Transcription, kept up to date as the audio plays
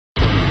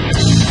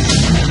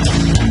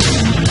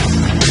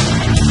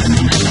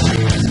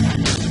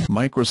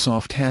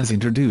Microsoft has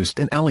introduced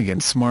an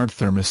elegant smart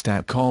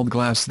thermostat called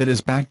GLAS that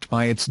is backed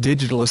by its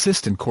digital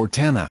assistant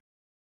Cortana.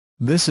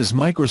 This is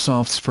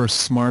Microsoft's first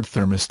smart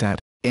thermostat,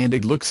 and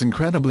it looks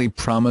incredibly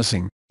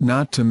promising,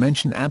 not to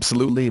mention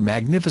absolutely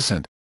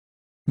magnificent.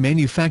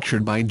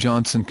 Manufactured by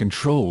Johnson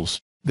Controls,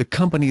 the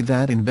company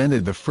that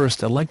invented the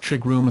first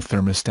electric room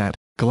thermostat,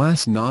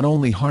 GLAS not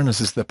only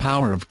harnesses the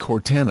power of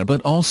Cortana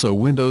but also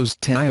Windows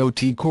 10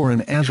 IoT Core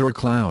and Azure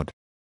Cloud.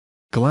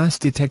 GLAS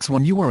detects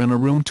when you are in a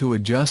room to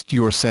adjust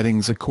your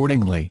settings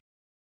accordingly.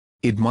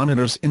 It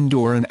monitors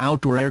indoor and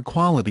outdoor air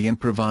quality and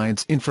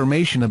provides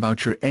information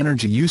about your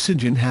energy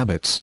usage and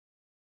habits.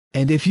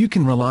 And if you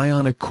can rely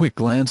on a quick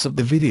glance of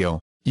the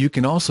video, you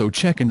can also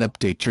check and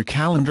update your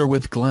calendar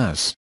with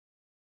GLAS.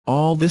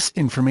 All this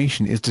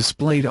information is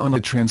displayed on a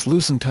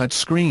translucent touch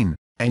screen,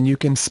 and you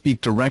can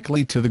speak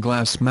directly to the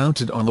GLAS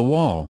mounted on the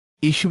wall,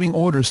 issuing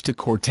orders to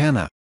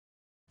Cortana.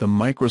 The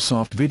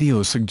Microsoft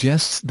video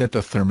suggests that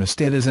the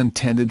thermostat is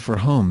intended for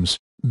homes,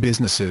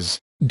 businesses,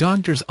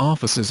 doctors'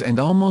 offices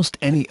and almost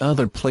any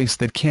other place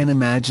that can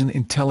imagine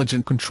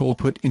intelligent control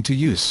put into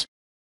use.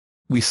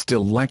 We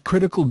still lack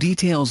critical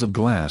details of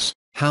GLAS,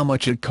 how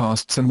much it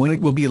costs and when it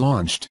will be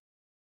launched.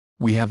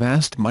 We have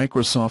asked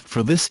Microsoft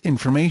for this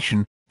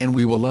information, and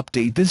we will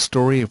update this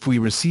story if we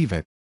receive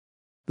it.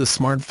 The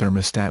smart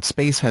thermostat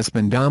space has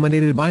been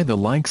dominated by the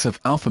likes of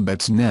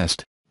Alphabet's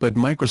Nest, but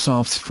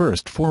Microsoft's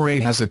first foray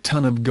has a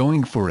ton of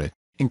going for it,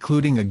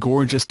 including a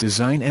gorgeous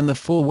design and the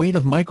full weight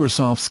of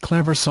Microsoft's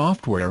clever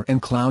software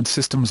and cloud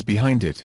systems behind it.